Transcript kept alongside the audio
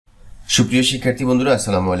সুপ্রিয় শিক্ষার্থী বন্ধুরা,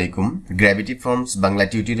 আসসালামু আলাইকুম। গ্র্যাভিটি ফর্মস বাংলা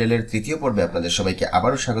টিউটোরিয়ালের তৃতীয় পর্বে আপনাদের সবাইকে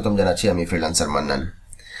আবারও স্বাগতম জানাচ্ছি। আমি ফ্রিল্যান্সার মান্নান।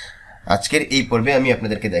 আজকের এই পর্বে আমি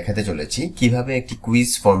আপনাদেরকে দেখাতে চলেছি কিভাবে একটি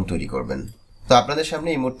কুইজ ফর্ম তৈরি করবেন। তো আপনাদের সামনে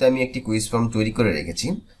এই মুহূর্তে আমি একটি কুইজ ফর্ম তৈরি করে রেখেছি।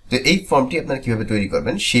 তো এই ফর্মটি আপনারা কিভাবে তৈরি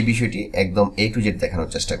করবেন সেই বিষয়টি একদম A to Z দেখানোর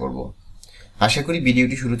চেষ্টা করব। আশা করি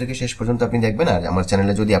ভিডিওটি শুরু থেকে শেষ পর্যন্ত আপনি দেখবেন। আর আমার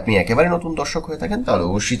চ্যানেলে যদি আপনি একেবারে নতুন দর্শক হয়ে থাকেন তাহলে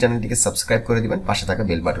অবশ্যই চ্যানেলটিকে সাবস্ক্রাইব করে দিবেন, পাশে থাকা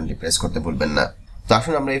বেল বাটনটি প্রেস করতে ভুলবেন না। তো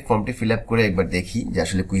আসুন আমরা এই ফর্মটি ফিল আপ করে একবার দেখি যে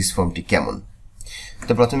আসলে কুইজ ফর্মটি কেমন।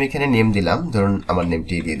 তো প্রথমে এখানে নেম দিলাম, ধরুন আমার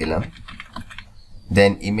নেমটি দিয়ে দিলাম,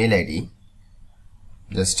 দেন ইমেল আইডি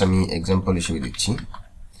জাস্ট আমি এক্সাম্পল হিসেবে দিচ্ছি,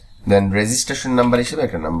 দেন রেজিস্ট্রেশন নাম্বার হিসেবে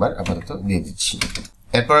একটা নাম্বার আপাতত দিয়ে দিচ্ছি।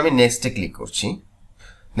 এরপর আমি নেক্সটে ক্লিক করছি।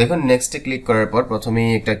 দেখুন নেক্সটে ক্লিক করার পর প্রথমেই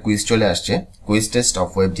একটা কুইজ চলে আসছে, quiz test of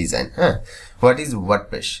web design. What is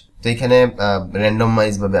WordPress. তো এখানে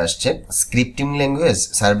র্যান্ডমাইজ ভাবে আসছে scripting language,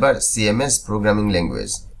 server, CMS, programming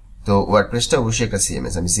language. তো ওয়ার্ডপ্রেসটা অবশ্যই একটা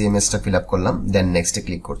সিএমএস, আমি সিএমএসটা ফিল আপ করলাম, দেন নেক্সটে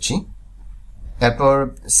ক্লিক করছি। এরপর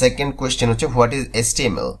সেকেন্ড কোয়েশ্চেন হচ্ছে what is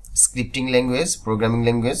HTML, scripting language, programming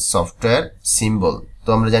language, software, symbol. তো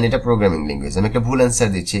আমরা জানি এটা প্রোগ্রামিং ল্যাঙ্গুয়েজ, আমি একটা ভুল অ্যান্সার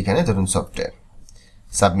দিচ্ছি এখানে, ধরুন সফটওয়্যার।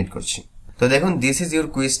 সাবমিট করছি। তো দেখুন this is your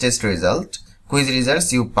quiz test result, quiz results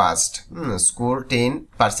you passed, score 10,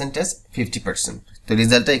 percentage 50%। তো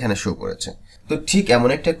রিজাল্টটা এখানে শো করেছে। তো ঠিক এমন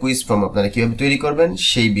একটা কুইজ ফর্ম আপনারা কিভাবে তৈরি করবেন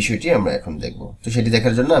সেই বিষয়টি আমরা এখন দেখব। তো সেটি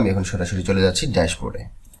দেখার জন্য আমি এখন সরাসরি চলে যাচ্ছি ড্যাশবোর্ডে।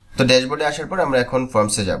 তো ড্যাশবোর্ডে আসার পর আমরা এখন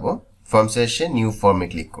ফর্মসে যাব। ফর্মসে এসে নিউ ফর্মে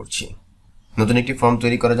ক্লিক করছি। নতুন একটি ফর্ম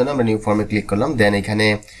তৈরি করার জন্য আমরা নিউ ফর্মে ক্লিক করলাম, দেন এখানে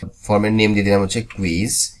ফর্মের নেম দিয়ে দিলাম হচ্ছে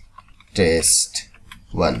কুইজ টেস্ট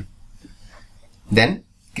 1, দেন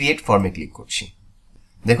ক্রিয়েট ফর্মে ক্লিক করছি।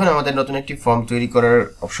 দেখুন আমাদের নতুন একটি ফর্ম তৈরি করার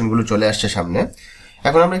অপশনগুলো চলে আসছে সামনে।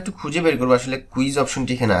 এখন আমরা একটু খুঁজে বের করবো আসলে কুইজ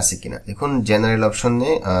অপশনটি এখানে আছে কিনা। দেখুন জেনারেল অপশনে,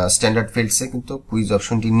 স্ট্যান্ডার্ড ফিল্ডসে কিন্তু কুইজ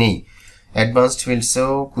অপশনটি নেই, অ্যাডভান্সড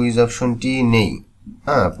ফিল্ডসেও কুইজ অপশনটি নেই,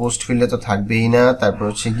 পোস্ট ফিল্ডে তো থাকবেই না, তারপর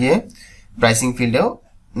হচ্ছে গিয়ে প্রাইসিং ফিল্ডেও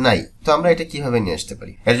নাই। তো আমরা এটা কিভাবে নিয়ে আসতে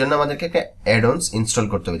পারি? এর জন্য আমাদেরকে একটা অ্যাডন্স ইনস্টল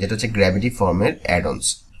করতে হবে, যেটা হচ্ছে গ্র্যাভিটি ফর্মের অ্যাডন্স।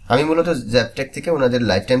 আমি মূলত জ্যাপটেক থেকে ওনাদের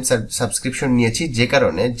লাইফ টাইম সাবস্ক্রিপশন নিয়েছি, যে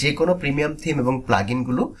কারণে যে কোনো প্রিমিয়াম থিম এবং প্লাগইন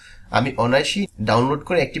গুলো আমি অনায়াসই ডাউনলোড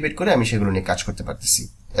করে অ্যাক্টিভেট করে আমি সেগুলো নিয়ে কাজ করতে পারতেছি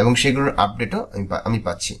এবং সেগুলোর আপডেটও আমি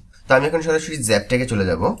পাচ্ছি। তো আমি এখন সরাসরি জ্যাপটেকে চলে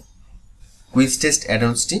যাব কুইজ টেস্ট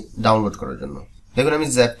অ্যাডন্সটি ডাউনলোড করার জন্য। দেখুন আমি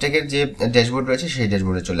জ্যাপটেকের যে ড্যাশবোর্ড রয়েছে সেই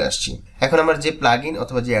ড্যাশবোর্ডে চলে আসছি। এখন আমার যে প্লাগইন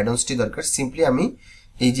অথবা যে অ্যাডন্সটি দরকার, সিম্পলি আমি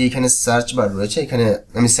এই যে এখানে সার্চ বার রয়েছে এখানে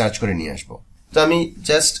আমি সার্চ করে নিয়ে আসবো। তো আমি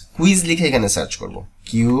জাস্ট কুইজ লিখে এখানে সার্চ করব,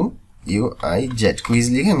 QUIZ, কুইজ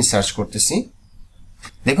লিখে আমি সার্চ করতেছি।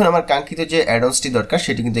 দেখুন আমার কাঙ্ক্ষিত যে অ্যাডন্সটি দরকার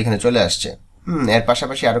সেটি কিন্তু এখানে চলে আসছে। এর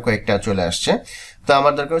পাশাপাশি আরো কয়েকটা চলে আসছে। তো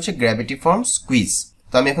আমার দরকার হচ্ছে গ্র্যাভিটি ফর্মস কুইজ।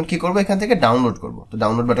 তো আমি এখন কি করব, এখান থেকে ডাউনলোড করব। তো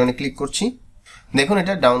ডাউনলোড বাটনে ক্লিক করছি। দেখুন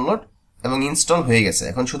এটা ডাউনলোড এবং ইনস্টল হয়ে গেছে।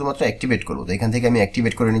 এখন শুধুমাত্র অ্যাক্টিভেট করব। তো এখান থেকে আমি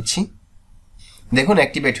অ্যাক্টিভেট করে নিচ্ছি। দেখুন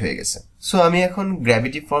অ্যাক্টিভেট হয়ে গেছে। সো আমি এখন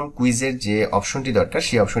গ্র্যাভিটি ফর্ম কুইজের যে অপশনটি দরকার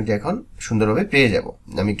সেই অপশনটি এখন সুন্দরভাবে পেয়ে যাব।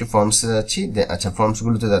 আমি একটু ফর্মসে যাচ্ছি, আচ্ছা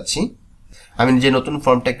ফর্মসগুলোতে যাচ্ছি। আমি যে নতুন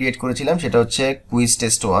ফর্মটা ক্রিয়েট করেছিলাম সেটা হচ্ছে কুইজ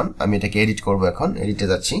টেস্ট 1। আমি এটাকে এডিট করব। এখন এডিটে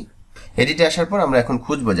যাচ্ছি। এডিটে আসার পর আমরা এখন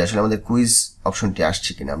খুঁজবো যে আসলে আমাদের কুইজ অপশনটি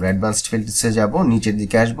আসছে কিনা। আমরা অ্যাডভান্সড ফিল্ডসে যাব, নিচের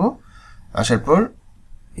দিকে আসবো, আসার পর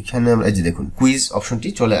এখানে আমরা এই যে দেখুন কুইজ অপশনটি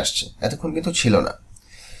চলে আসছে, এতক্ষণ কিন্তু ছিল না।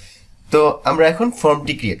 তো আমরা এখন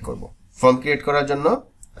ফর্মটি ক্রিয়েট করব। ফর্ম ক্রিয়েট করার জন্য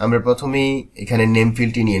আমরা প্রথমেই এখানে নেম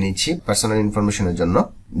ফিল্ডটি নিয়ে নিচ্ছি পার্সোনাল ইনফরমেশনের জন্য।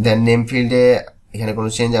 দেন নেম ফিল্ডে এখানে কোনো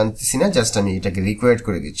চেঞ্জ আনতেছি না, জাস্ট আমি এটাকে রিকোয়ার্ড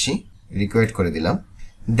করে দিচ্ছি, রিকোয়ার্ড করে দিলাম।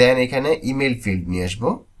 দেন এখানে ইমেল ফিল্ড নিয়ে আসবো,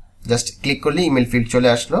 জাস্ট ক্লিক করলে ইমেল ফিল্ড চলে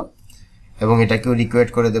আসলো এবং এটাকেও রিকোয়ার্ড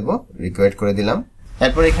করে দেব, রিকোয়ার্ড করে দিলাম।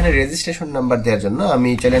 এরপর এখানে রেজিস্ট্রেশন নাম্বার দেওয়ার জন্য আমি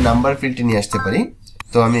চাইলে নাম্বার ফিল্ডটি নিয়ে আসতে পারি।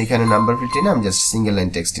 তো আমি এখানে নাম্বার ফিল্ডটি না, আমি জাস্ট সিঙ্গেল লাইন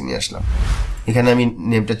টেক্সটটি নিয়ে আসলাম। এখানে আমি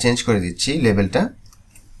নেমটা চেঞ্জ করে দিচ্ছি, লেভেলটা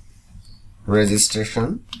রেজিস্ট্রেশন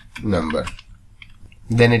নাম্বার,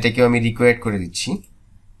 দেন এটাকেও আমি রিকোয়ার্ড করে দিচ্ছি।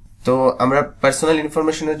 তো আমরা পার্সোনাল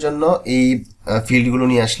ইনফরমেশনের জন্য এই ফিল্ডগুলো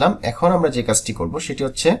নিয়ে আসলাম। এখন আমরা যে কাজটি করব সেটি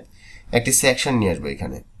হচ্ছে একটি সেকশন নিয়ে আসবো।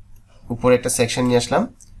 এখানে উপরে একটা সেকশন নিয়ে আসলাম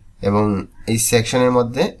এবং এই সেকশনের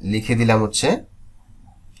মধ্যে লিখে দিলাম হচ্ছে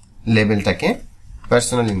লেভেলটাকে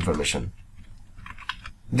পার্সোনাল ইনফরমেশন।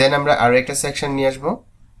 দেন আমরা আরো একটা সেকশন নিয়ে আসবো,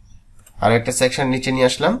 আরো একটা সেকশন নিচে নিয়ে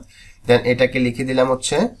আসলাম, দেন এটাকে লিখে দিলাম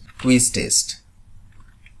হচ্ছে কুইজ টেস্ট।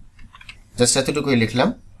 জাস্ট এতটুকুই লিখলাম।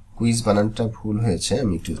 কুইজ বানানটা ভুল হয়েছে,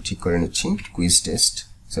 আমি একটু ঠিক করে নিচ্ছি। কুইজ টেস্ট,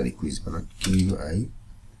 সরি কুইজ বানান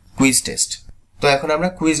কুইজ টেস্ট। তো এখন আমরা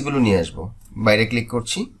কুইজগুলো নিয়ে আসবো। বাইরে ক্লিক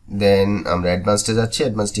করছি, দেন আমরা অ্যাডভান্সডে যাচ্ছি,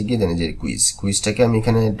 অ্যাডভান্সডে গিয়ে দেন যে কুইজটাকে আমি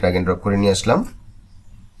এখানে ড্র্যাগ এন্ড ড্রপ করে নিয়ে আসলাম।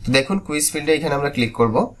 তো দেখুন কুইজ ফিল্ডে এখানে আমরা ক্লিক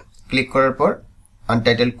করব। ক্লিক করার পর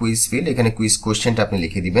আনটাইটেল কুইজ ফিল্ড, এখানে কুইজ কোশ্চেনটা আপনি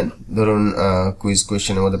লিখে দিবেন। ধরুন কুইজ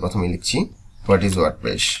কোশ্চেনের মধ্যে প্রথমে লিখছি হোয়াট ইজ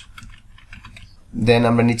ওয়ার্ডপ্রেস। দেন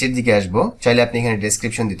আমরা নিচের দিকে আসবো, চাইলে আপনি এখানে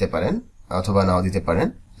ডেসক্রিপশন দিতে পারেন অথবা নাও দিতে পারেন।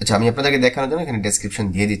 আচ্ছা, আমি আপনাদেরকে দেখানোর জন্য এখানে ডেসক্রিপশন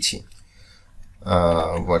দিয়ে দিচ্ছি।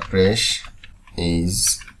 WordPress is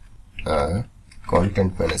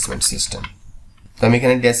content management system. তো আমি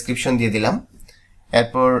এখানে ডেসক্রিপশন দিয়ে দিলাম।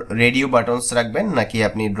 এরপর রেডিও বাটনস রাখবেন নাকি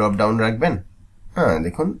আপনি ড্রপ ডাউন রাখবেন, হ্যাঁ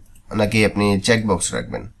দেখুন, নাকি আপনি চেকবক্স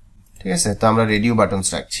রাখবেন। ঠিক আছে, তো আমরা রেডিও বাটনস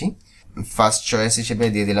রাখছি। ফার্স্ট চয়েস হিসেবে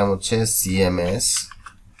দিয়ে দিলাম হচ্ছে সিএমএস,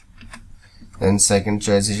 দেন সেকেন্ড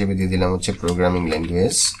চয়েস হিসেবে দিয়ে দিলাম হচ্ছে প্রোগ্রামিং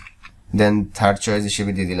ল্যাঙ্গুয়েজ, দেন থার্ড চয়েস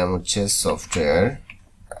হিসেবে দিয়ে দিলাম হচ্ছে সফটওয়্যার।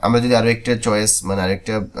 আমরা যদি আরো একটা চয়েস মানে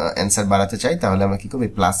আরেকটা অ্যান্সার বাড়াতে চাই তাহলে আমরা কি করব,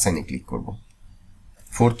 প্লাস সাইনে ক্লিক করব।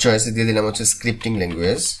 ফোর্থ চয়েসে দিয়ে দিলাম হচ্ছে স্ক্রিপ্টিং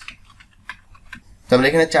ল্যাঙ্গুয়েজ। তো আমরা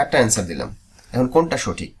এখানে 4টা অ্যান্সার দিলাম। এখন কোনটা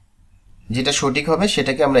সঠিক, যেটা সঠিক হবে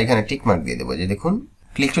সেটাকে আমরা এখানে টিক মার্ক দিয়ে দেবো, যে দেখুন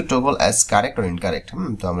click to toggle as correct or incorrect.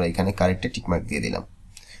 তো আমরা এখানে কারেক্টে টিক মার্ক দিয়ে দিলাম,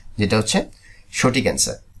 যেটা হচ্ছে সঠিক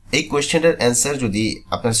অ্যান্সার। এই কোয়েশ্চেনের অ্যান্সার যদি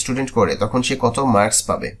আপনার স্টুডেন্ট করে তখন সে কত মার্কস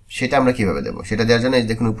পাবে সেটা আমরা কিভাবে দেবো, সেটা দেওয়ার জন্য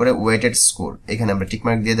দেখুন উপরে ওয়েটেড স্কোর, এখানে আমরা টিক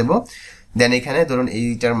মার্ক দিয়ে দেবো। দেন এখানে ধরুন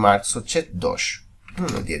এইটার মার্কস হচ্ছে 10,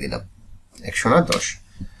 দিয়ে দিলাম 100 না 10।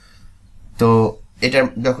 তো এটার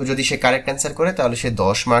দেখো যদি সে কারেক্ট অ্যান্সার করে তাহলে সে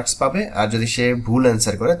 10 মার্কস পাবে, আর যদি সে ভুল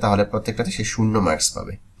অ্যান্সার করে তাহলে প্রত্যেকটাতে সে 0 মার্কস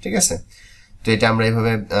পাবে। ঠিক আছে, তো এটা আমরা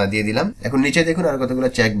এইভাবে দিয়ে দিলাম। এখন নিচে দেখুন আর কতগুলো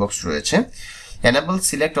চেক বক্স রয়েছে। এনেবল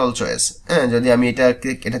সিলেক্ট অল চয়েস, হ্যাঁ যদি আমি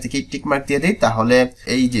এটা থেকে টিক মার্ক দিয়ে দিই তাহলে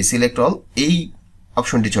এই যে সিলেক্ট অল এই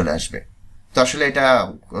অপশনটি চলে আসবে। তো আসলে এটা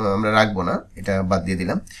আমরা রাখবো না, এটা বাদ দিয়ে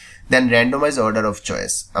দিলাম। দেন র্যান্ডমাইজ অর্ডার অফ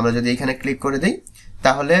চয়েস, আমরা যদি এখানে ক্লিক করে দিই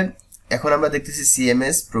তাহলে এখন আমরা দেখতেছি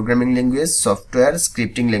CMS, programming language, software,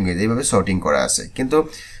 scripting language এইভাবে সর্টিং করা আছে। কিন্তু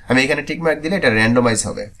আমি এখানে টিক মার্ক দিলে এটা র্যান্ডমাইজ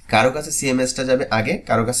হবে। কারো কাছে সিএমএসটা যাবে আগে,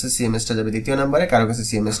 কারো কাছে সিএমএসটা যাবে দ্বিতীয় নম্বরে, কারো কাছে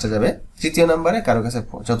সিএমএসটা যাবে তৃতীয় নম্বরে, কারো কাছে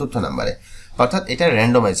চতুর্থ নম্বরে, অর্থাৎ এটা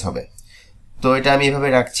র্যান্ডমাইজ হবে। তো এটা আমি এভাবে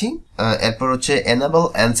রাখছি। এরপর হচ্ছে এনাবল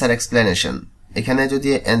অ্যান্সার এক্সপ্লেনেশন, এখানে যদি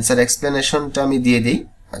অ্যান্সার এক্সপ্লেনেশনটা আমি দিয়ে দিই,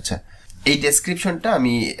 আচ্ছা এই ডেসক্রিপশনটা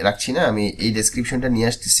আমি রাখছি না, আমি এই ডেসক্রিপশনটা নিয়ে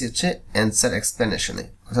আসতেছি হচ্ছে অ্যান্সার এক্সপ্লেনেশনে,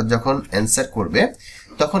 অর্থাৎ যখন অ্যান্সার করবে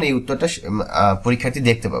তখন এই উত্তরটা পরীক্ষার্থী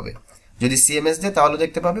দেখতে পাবে। যদি সিএমএস দেয় তাহলে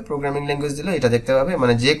দেখতে পাবে, প্রোগ্রামিং ল্যাঙ্গুয়েজ দিলে এটা দেখতে পাবে,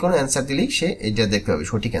 মানে যে কোনো অ্যান্সার দিলেই সে এটা দেখতে পাবে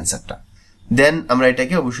সঠিক অ্যান্সারটা। দেন আমরা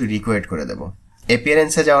এটাকে অবশ্যই রিকোয়েড করে দেবো।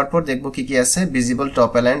 অ্যাপিয়ারেন্সে যাওয়ার পর দেখবো কি কি আছে, ভিজিবল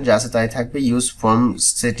টপ অ্যালাইন যা আছে তাই থাকবে, use form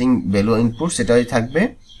setting value input সেটাই থাকবে।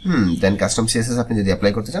 দেন কাস্টম সিএসএস আপনি যদি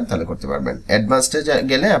অ্যাপ্লাই করতে চান তাহলে করতে পারবেন। অ্যাডভান্সডে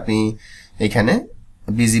গেলে আপনি এখানে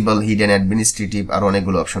ভিজিবল, হিডেন, অ্যাডমিনিস্ট্রেটিভ আর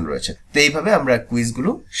অনেকগুলো অপশন রয়েছে। তো এইভাবে আমরা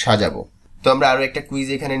কুইজগুলো সাজাবো। তো আমরা আরো একটা কুইজ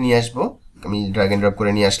এখানে নিয়ে আসবো, আমি ড্র্যাগ এন্ড ড্রপ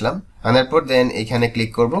করে নিয়ে আসলাম। আনার পর দেন এখানে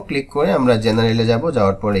ক্লিক করব, ক্লিক করে আমরা জেনারেলে যাব,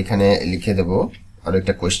 যাওয়ার পর এখানে লিখে দেবো আরো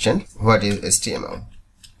একটা কোয়েশ্চেন, হোয়াট ইজ HTML।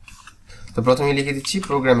 তো প্রথমে লিখে দিচ্ছি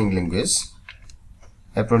প্রোগ্রামিং ল্যাঙ্গুয়েজ,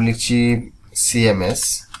 এরপর লিখছি সিএমএস,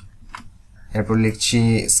 এরপর লিখছি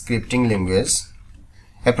স্ক্রিপ্টিং ল্যাঙ্গুয়েজ,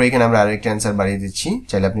 এরপর এখানে আমরা আরেকটা অ্যান্সার বাড়িয়ে দিচ্ছি,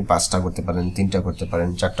 চাইলে আপনি 5টা করতে পারেন, 3টা করতে পারেন,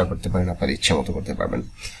 4টা করতে পারেন, আপনার ইচ্ছা মতো করতে পারবেন।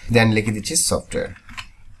 দেন লিখে দিচ্ছি সফটওয়্যার।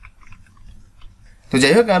 তো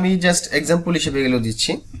যাই হোক আমি জাস্ট এক্সাম্পল হিসেবে এগুলো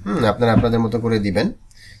দিচ্ছি, আপনারা আপনাদের মতো করে দিবেন।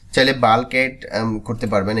 চাইলে বাল্ক অ্যাড করতে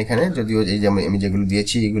পারবেন এখানে, যদিও এই যে আমি যেগুলো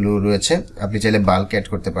দিয়েছি এগুলো রয়েছে, আপনি চাইলে বাল্ক অ্যাড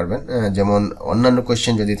করতে পারবেন। যেমন অন্যান্য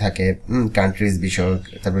কোয়েশ্চেন যদি থাকে কান্ট্রিজ বিষয়ক,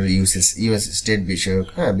 তারপরে ইউএস স্টেট বিষয়ক,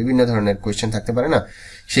 হ্যাঁ বিভিন্ন ধরনের কোয়েশ্চেন থাকতে পারে না,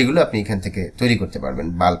 সেগুলো আপনি এখান থেকে তৈরি করতে পারবেন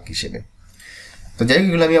বাল্ক হিসেবে। তো যাই হোক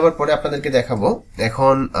এগুলো আমি আবার পরে আপনাদেরকে দেখাবো।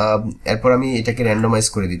 এখন এরপর আমি এটাকে র্যান্ডমাইজ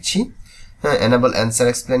করে দিচ্ছি। হ্যাঁ, এনেবল অ্যান্সার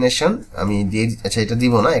এক্সপ্লেনেশন আমি দিয়ে, আচ্ছা এটা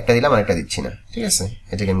দিব না, একটা দিলাম আর একটা দিচ্ছি না, ঠিক আছে,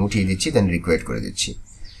 এটাকে আমি উঠিয়ে দিচ্ছি, দেন রিকোয়েড করে দিচ্ছি।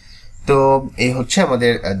 তো এই হচ্ছে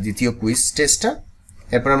আমাদের দ্বিতীয় কুইজ টেস্টটা।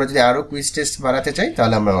 এরপর আমরা যদি আরো কুইজ টেস্ট বাড়াতে চাই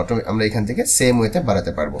তাহলে আমরা এখান থেকে সেম ওয়েতে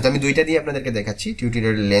বাড়াতে পারবো। তো আমি দুইটা দিয়ে আপনাদেরকে দেখাচ্ছি।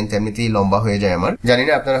 টিউটোরিয়াল লেন্থ এমনিতেই লম্বা হয়ে যায় আমার, জানি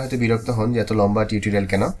না আপনারা হয়তো বিরক্ত হন যে এত লম্বা টিউটোরিয়াল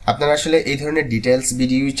কেন। আপনারা আসলে এই ধরনের ডিটেলস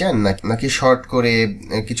ভিডিও চান নাকি শর্ট করে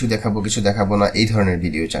কিছু দেখাবো না এই ধরনের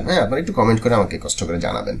ভিডিও চান? হ্যাঁ, আপনারা একটু কমেন্ট করে আমাকে কষ্ট করে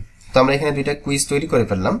জানাবেন। তো আমরা এখানে দুইটা কুইজ তৈরি করে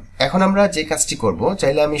ফেললাম। এখন আমরা যে কাজটি করব,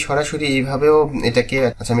 চাইলে আমি সরাসরি এইভাবেও এটাকে,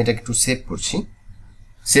 আচ্ছা আমি এটাকে একটু সেভ করছি,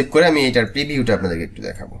 সেভ করে আমি এটার প্রিভিউটা আপনাদেরকে একটু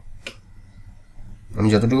দেখাবো। আমি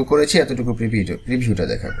যতটুকু করেছি এতটুকু প্রিভিউটা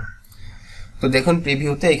দেখাবো। তো দেখুন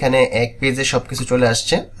প্রিভিউতে এখানে এক পেজে সবকিছু চলে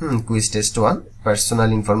আসছে। কুইজ টেস্ট 1, পার্সোনাল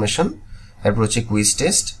ইনফরমেশন, এরপর হচ্ছে কুইজ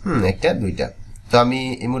টেস্ট, একটা দুইটা। তো আমি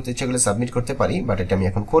এই মুহূর্তে ইচ্ছা করলে সাবমিট করতে পারি, বাট এটা আমি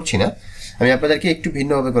এখন করছি না। আমি আপনাদেরকে একটু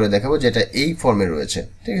ভিন্নভাবে করে দেখাবো, যেটা এই ফর্মে রয়েছে।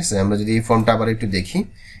 ঠিক আছে, আমরা যদি এই ফর্মটা আবার একটু দেখি,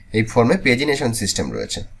 এই ফর্মে পেজিনেশন সিস্টেম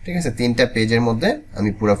রয়েছে। ঠিক আছে, 3টা পেজের মধ্যে আমি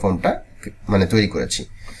পুরো ফর্মটা তৈরি করেছি।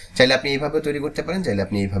 চাইলে আপনি এইভাবে তৈরি করতে পারেন, চাইলে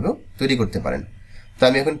আপনি এইভাবেও তৈরি করতে পারেন। তো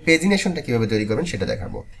আমি এখন পেজিনেশনটা কিভাবে তৈরি করবেন সেটা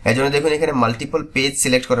দেখাবো। এর জন্য দেখুন এখানে মাল্টিপল পেজ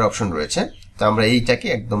সিলেক্ট করার অপশন রয়েছে। তো আমরা এইটাকে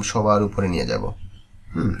একদম সবার উপরে নিয়ে যাব,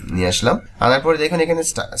 নিয়ে আসলাম। আনার পরে দেখুন এখানে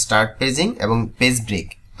স্টার্ট পেজিং এবং পেজ ব্রেক।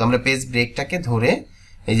 তো আমরা পেজ ব্রেকটাকে ধরে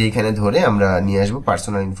এই যে এখানে ধরে আমরা নিয়ে আসবো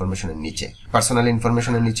পার্সোনাল ইনফরমেশনের নিচে। পার্সোনাল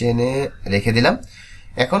ইনফরমেশনের নিচে এনে রেখে দিলাম।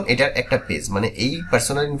 এখন এটার একটা পেজ, মানে এই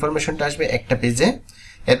পার্সোনাল ইনফরমেশনটা আসবে একটা পেজে।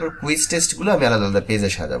 এরপর কুইজ টেস্টগুলো আমি আলাদা আলাদা পেজে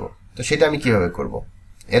সাজাবো। তো সেটা আমি কিভাবে করব?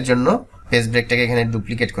 এর জন্য পেজ ব্রেকটাকে এখানে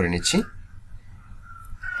ডুপ্লিকেট করে নিচ্ছি।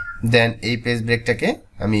 দেন এই পেজ ব্রেকটাকে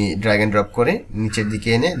আমি ড্র্যাগ এন্ড ড্রপ করে নিচের দিকে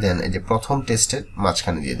এনে দেন এই যে প্রথম টেস্টের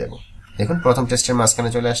মাঝখানে দিয়ে দেবো। দেখুন প্রথম টেস্টের মাঝখানে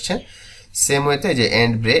চলে আসছে। সেম ওয়েতে যে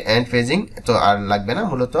এন্ড পেজিং তো আর লাগবে না,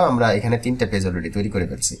 মূলত আমরা এখানে 3টা পেজ অলরেডি তৈরি করে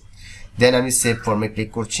ফেলছি। দেন আমি সেভ ফর্মে ক্লিক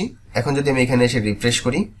করছি। এখন যদি আমি এখানে এসে রিফ্রেশ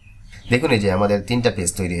করি, দেখুন এই যে আমাদের 3টা পেজ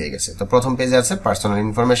তৈরি হয়ে গেছে। তো প্রথম পেজে আছে পার্সোনাল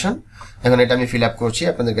ইনফরমেশন। এখন এটা আমি ফিল আপ করছি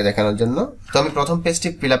আপনাদেরকে দেখানোর জন্য। তো আমি প্রথম পেজটি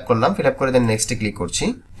ফিল আপ করলাম, ফিল আপ করে দেন নেক্সটে ক্লিক করছি।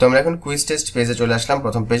 তো আমরা এখন কুইজ টেস্ট পেজে চলে আসলাম।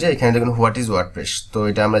 প্রথম পেজে এখানে দেখুন হোয়াট ইজ ওয়ার্ডপ্রেস। তো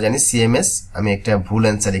এটা আমরা জানি সিএমএস। আমি একটা ভুল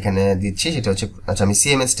অ্যান্সার এখানে দিচ্ছি, সেটা হচ্ছে আচ্ছা আমি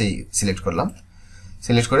সিএমএসটাই সিলেক্ট করলাম।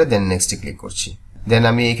 সিলেক্ট করে দেন নেক্সটে ক্লিক করছি। দেন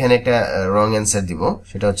আমি এখানে একটা রং অ্যান্সার দিব,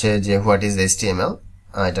 সেটা হচ্ছে যে হোয়াট ইজ HTML।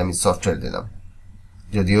 এটা আমি সফটওয়্যার দিলাম,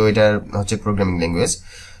 যদিও এটা হচ্ছে প্রোগ্রামিং ল্যাঙ্গুয়েজ।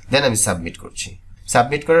 দেন আমি সাবমিট করছি।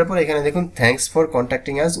 সাবমিট করার পর এখানে দেখুন thanks for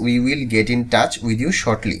contacting us, we will get in touch with you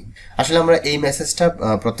shortly. আসলে আমরা এই মেসেজটা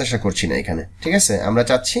প্রত্যাশা করছি না এখানে, ঠিক আছে? আমরা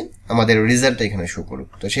চাচ্ছি আমাদের রেজাল্টটা এখানে শো করুক।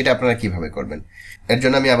 তো সেটা আপনারা কিভাবে করবেন? এর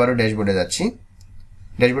জন্য আমি আবারও ড্যাশবোর্ডে যাচ্ছি।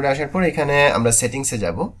 ড্যাশবোর্ডে আসার পর এখানে আমরা সেটিংসে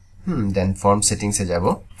যাব, দেন ফর্ম সেটিংসে যাব।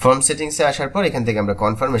 ফর্ম সেটিংসে আসার পর এখান থেকে আমরা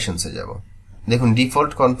কনফার্মেশনসে যাব। দেখুন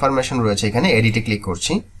ডিফল্ট কনফার্মেশন রয়েছে এখানে, এডিটে ক্লিক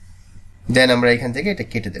করছি। দেন আমরা এখান থেকে এটা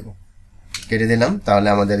কেটে দেব। কেটে দিলাম, তাহলে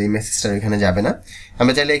আমাদের এই মেসেজটা এখানে যাবে না।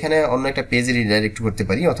 আমরা চাইলে এখানে অন্য একটা পেজে রিডাইরেক্ট করতে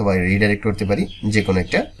পারি, অথবা রিডাইরেক্ট করতে পারি যে কোনো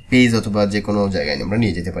একটা পেজ অথবা যে কোনো জায়গায় আমরা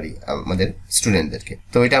নিয়ে যেতে পারি আমাদের স্টুডেন্টদেরকে।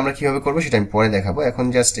 তো এটা আমরা কিভাবে করবো সেটা আমি পরে দেখাবো। এখন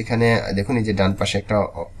জাস্ট এখানে দেখুন এই যে ডান পাশে একটা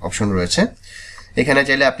অপশন রয়েছে। এখানে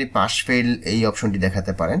চাইলে আপনি পাস ফেল এই অপশনটি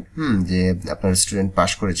দেখাতে পারেন, যে আপনার স্টুডেন্ট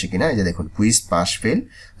পাস করেছে কিনা। এই যে দেখুন কুইজ পাস ফেল,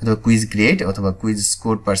 অথবা কুইজ গ্রেড, অথবা কুইজ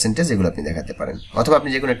স্কোর পার্সেন্টেজ, এগুলো আপনি দেখাতে পারেন। অথবা আপনি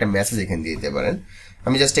যে কোনো একটা মেসেজ এখানে দিয়ে দিতে পারেন।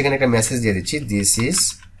 আমি জাস্ট এখানে একটা মেসেজ দিয়ে দিচ্ছি, this is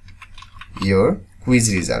your quiz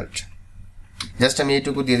result. Just আমি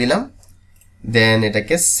এইটুকু দিয়ে দিলাম। দেন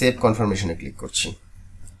এটাকে সেভ কনফার্মেশনে ক্লিক করছি।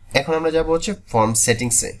 এখন আমরা যাবো হচ্ছে ফর্ম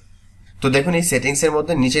সেটিংসে। তো দেখুন এই সেটিংসের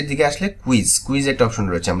মধ্যে নিচের দিকে আসলে কুইজ একটা অপশন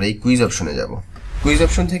রয়েছে। আমরা এই কুইজ অপশনে যাব। কুইজ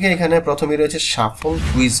অপশন থেকে এখানে প্রথমে রয়েছে শাফল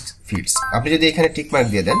কুইজ ফিল্ডস। আপনি যদি এখানে টিক মার্ক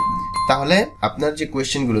দিয়ে দেন, তাহলে আপনার যে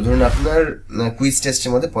কোয়েশ্চেনগুলো, ধরুন আপনার কুইজ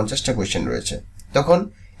টেস্টের মধ্যে 50টা কোয়েশ্চেন রয়েছে, তখন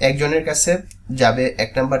একজনের কাছে যাবে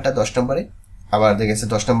 1 নাম্বারটা 10 নম্বরে, আবার দেখেছে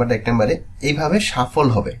 10 নাম্বারটা 1 নম্বরে, এইভাবে শাফল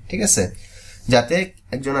হবে, ঠিক আছে? যাতে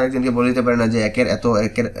একজন আরেকজনকে বলে দিতে পারে না যে 1-এর এত,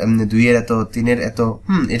 1-এর 2-এর এত, 3-এর এত,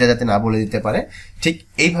 এটা যাতে না বলে দিতে পারে। ঠিক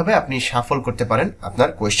এইভাবে আপনি শাফল করতে পারেন আপনার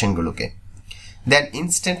কোয়েশ্চেনগুলোকে। দেন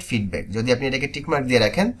ইনস্ট্যান্ট ফিডব্যাক, যদি আপনি এটাকে টিক মার্ক দিয়ে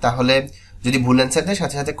রাখেন, তাহলে যদি ভুল অ্যান্সার দেয়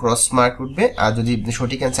সাথে সাথে ক্রস মার্ক উঠবে, আর যদি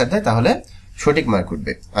সঠিক অ্যান্সার দেয় তাহলে সঠিক মার্ক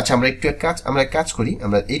উঠবে। আচ্ছা আমরা আমরা কাজ করি,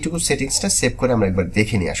 আমরা এইটুকু সেটিংসটা সেভ করে আমরা একবার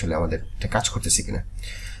দেখে নিই আসলে আমাদের এটা কাজ করতেছে কিনা।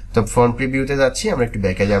 তো ফ্রন্ট প্রিভিউতে যাচ্ছি, আমরা একটু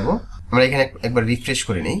ব্যাকে যাব। আমরা এখানে একবার রিফ্রেশ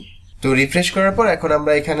করে নিই। তো রিফ্রেশ করার পর এখন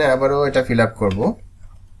আমরা এখানে আবারও এটা ফিল আপ করবো।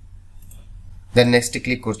 দেন নেক্সটে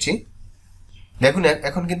ক্লিক করছি। দেখুন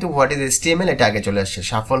এখন কিন্তু হোয়াট ইজ HTML এটা আগে চলে আসছে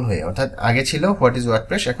শাফল হয়ে, অর্থাৎ আগে ছিল হোয়াট ইজ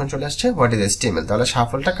ওয়ার্ডপ্রেস, এখন চলে আসছে হোয়াট ইজ HTML, তাহলে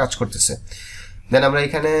শাফলটা কাজ করতেছে। দেন আমরা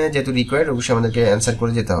এখানে যেহেতু রিকোয়ার্ড, অবশ্যই আমাদেরকে অ্যান্সার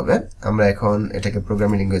করে যেতে হবে। আমরা এখন এটাকে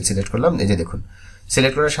প্রোগ্রামিং ল্যাঙ্গুয়েজ সিলেক্ট করলাম। এই যে দেখুন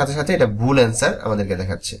সিলেক্ট করার সাথে সাথে এটা ভুল অ্যান্সার আমাদেরকে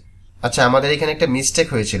দেখাচ্ছে। আচ্ছা আমাদের এখানে একটা মিস্টেক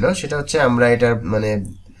হয়েছিল, সেটা হচ্ছে আমরা এটার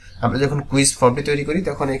আমরা যখন কুইজ ফর্মটি তৈরি করি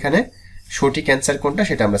তখন এখানে সঠিক অ্যান্সার কোনটা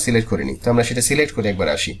সেটা আমরা সিলেক্ট করে নিই। তো আমরা সেটা সিলেক্ট করে একবার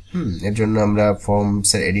আসি। এর জন্য আমরা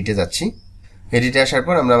ফর্মসের এডিটে যাচ্ছি। এডিটে আসার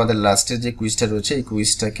পর আমরা আমাদের লাস্টের যে কুইজটা রয়েছে এই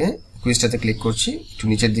কুইজটাতে ক্লিক করছি। একটু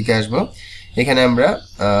নিচের দিকে আসবো। এখানে আমরা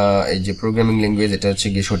এই যে প্রোগ্রামিং ল্যাঙ্গুয়েজ এটা হচ্ছে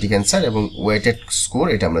গিয়ে সঠিক অ্যান্সার, এবং ওয়েটেড স্কোর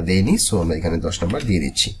এটা আমরা দেইনি, সো আমরা এখানে 10 নম্বর দিয়ে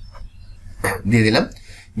দিচ্ছি। দিয়ে দিলাম,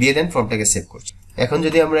 দিয়ে দেন ফর্মটাকে সেভ করছি। এখন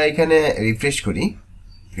যদি আমরা এখানে রিফ্রেশ করি,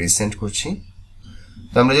 রিসেন্ট করছি,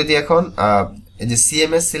 তো আমরা যদি এখন এই যে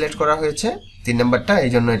CMS সিলেক্ট করা হয়েছে 3 নাম্বারটা,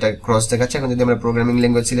 এই জন্য এটা ক্রস দেখাচ্ছে। এখন যদি আমরা প্রোগ্রামিং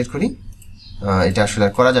ল্যাঙ্গুয়েজ সিলেক্ট করি, এটা আসলে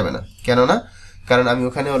আর করা যাবে না। কেননা কারণ আমি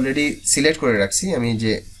ওখানে অলরেডি সিলেক্ট করে রাখছি। আমি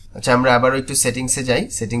যে আচ্ছা আমরা আবারও একটু সেটিংসে যাই,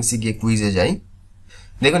 সেটিংসে গিয়ে কুইজে যাই।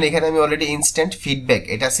 দেখুন এখানে আমি অলরেডি ইনস্ট্যান্ট ফিডব্যাক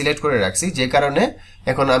এটা সিলেক্ট করে রাখছি, যে কারণে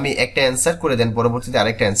এখন আমি একটা অ্যান্সার করে দেন পরবর্তীতে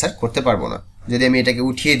আরেকটা অ্যান্সার করতে পারবো না। যদি আমি এটাকে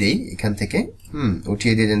উঠিয়ে দিই এখান থেকে,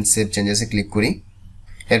 উঠিয়ে দিয়ে দেন সেভ চেঞ্জেসে ক্লিক করি।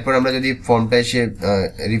 এরপর আমরা যদি ফর্মটা এসে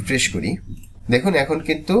রিফ্রেশ করি, দেখুন এখন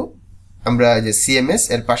কিন্তু আমরা যে CMS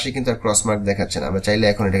এর পাশে কিন্তু আর ক্রস মার্ক দেখাচ্ছে না। আমরা চাইলে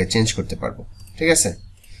এখন এটাকে চেঞ্জ করতে পারবো, ঠিক আছে?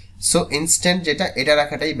 সো ইনস্ট্যান্ট যেটা এটা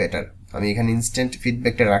রাখাটাই বেটার। আমি এখানে ইনস্ট্যান্ট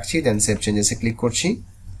ফিডব্যাকটা রাখছি, দেন সেভ চেঞ্জেসে ক্লিক করছি,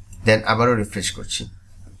 দেন আবারও রিফ্রেশ করছি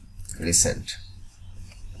রিসেন্ট।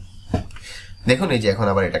 দেখুন এই যে এখন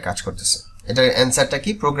আবার এটা কাজ করতেছে। এটার অ্যান্সারটা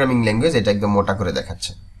কি, প্রোগ্রামিং ল্যাঙ্গুয়েজ, এটা একদম মোটা করে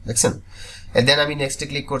দেখাচ্ছে, দেখছেন। দেন আমি নেক্সটে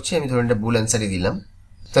ক্লিক করছি, আমি ধরুন এটা ভুল অ্যান্সারই দিলাম,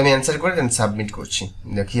 তো আমি অ্যান্সার করে দেন সাবমিট করছি।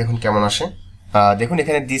 দেখি এখন কেমন আসে। দেখুন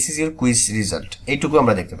এখানে this is your quiz result, এইটুকু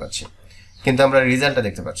আমরা দেখতে পাচ্ছি, কিন্তু আমরা রেজাল্টটা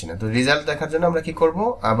দেখতে পাচ্ছি না। তো রেজাল্ট দেখার জন্য আমরা কি করব,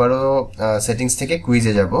 আবারও সেটিংস থেকে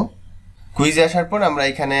কুইজে যাব। কুইজে আসার পর আমরা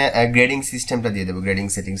এখানে গ্রেডিং সিস্টেমটা দিয়ে দেবো, গ্রেডিং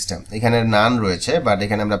সেটিংসটা। এখানে নান রয়েছে, বাট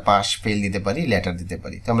এখানে আমরা পাস ফেল দিতে পারি, লেটার দিতে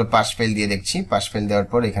পারি। তো আমরা পাস ফেল দিয়ে দেখছি। পাস ফেল দেওয়ার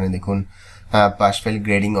পর এখানে দেখুন pass fail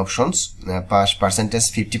grading options, pass percentage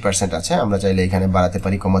 50% আছে, আমরা চাইলে এখানে বাড়াতে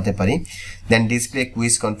পারি, কমাতে পারি। দেন ডিসপ্লে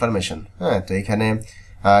কুইজ কনফার্মেশন, হ্যাঁ, তো এখানে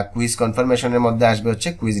কুইজ কনফার্মেশনের মধ্যে আসবে হচ্ছে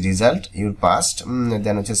কুইজ রিজাল্ট, ইউর পাস্ট,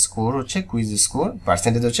 দেন হচ্ছে স্কোর হচ্ছে কুইজ স্কোর,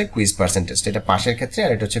 পার্সেন্টেজ হচ্ছে কুইজ পার্সেন্টেজ, এটা পাসের ক্ষেত্রে,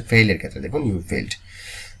 আর এটা হচ্ছে ফেইলের ক্ষেত্রে, দেখুন ইউ ফেইলড।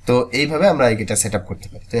 তো এইভাবে আমরা এটা সেট আপ করতে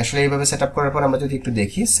পারি। তো আসলে এইভাবে সেট আপ করার পর আমরা যদি একটু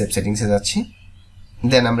দেখি, সেভ সেটিংসে যাচ্ছি,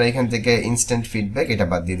 দেন আমরা এখান থেকে ইনস্ট্যান্ট ফিডব্যাক এটা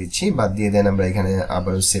বাদ দিয়ে দিচ্ছি, বাদ দিয়ে দেন আমরা এখানে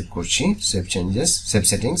আবারও সেভ করছি, সেভ চেঞ্জেস, সেভ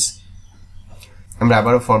সেটিংস। আমরা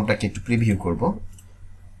আবারও ফর্মটাকে একটু প্রিভিউ করব।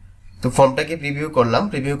 তো ফর্মটাকে প্রিভিউ করলাম,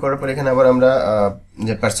 প্রিভিউ করার পর এখানে আবার আমরা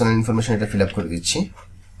যে পার্সোনাল ইনফরমেশন এটা ফিল আপ করে দিচ্ছি,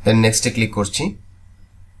 দেন নেক্সটে ক্লিক করছি।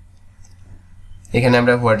 এখানে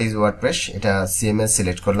আমরা হোয়াট ইজ ওয়ার্ডপ্রেস, এটা সিএমএস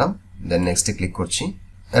সিলেক্ট করলাম, দেন নেক্সটে ক্লিক করছি।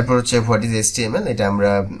 এরপর হচ্ছে হোয়াট ইজ এইচটিএমএল, এটা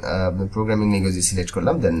আমরা প্রোগ্রামিং ল্যাঙ্গুয়েজ সিলেক্ট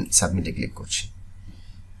করলাম, দেন সাবমিটে ক্লিক করছি।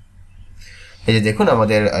 এই যে দেখুন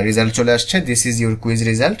আমাদের রেজাল্ট চলে আসছে, this is your quiz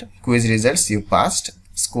result, quiz results you passed,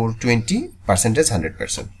 score 20, percentage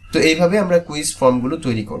 100%। তো এইভাবে আমরা কুইজ ফর্মগুলো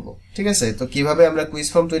তৈরি করব, ঠিক আছে। তো কিভাবে আমরা কুইজ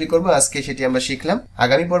ফর্ম তৈরি করব আজকে সেটি আমরা শিখলাম।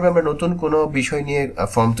 আগামী পর্বে আমরা নতুন কোনো বিষয় নিয়ে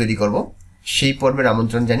ফর্ম তৈরি করব, সেই পর্বের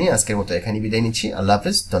আমন্ত্রণ জানিয়ে আজকের মতো এখানেই বিদায় নিচ্ছি। আল্লাহ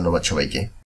হাফেজ, ধন্যবাদ সবাইকে।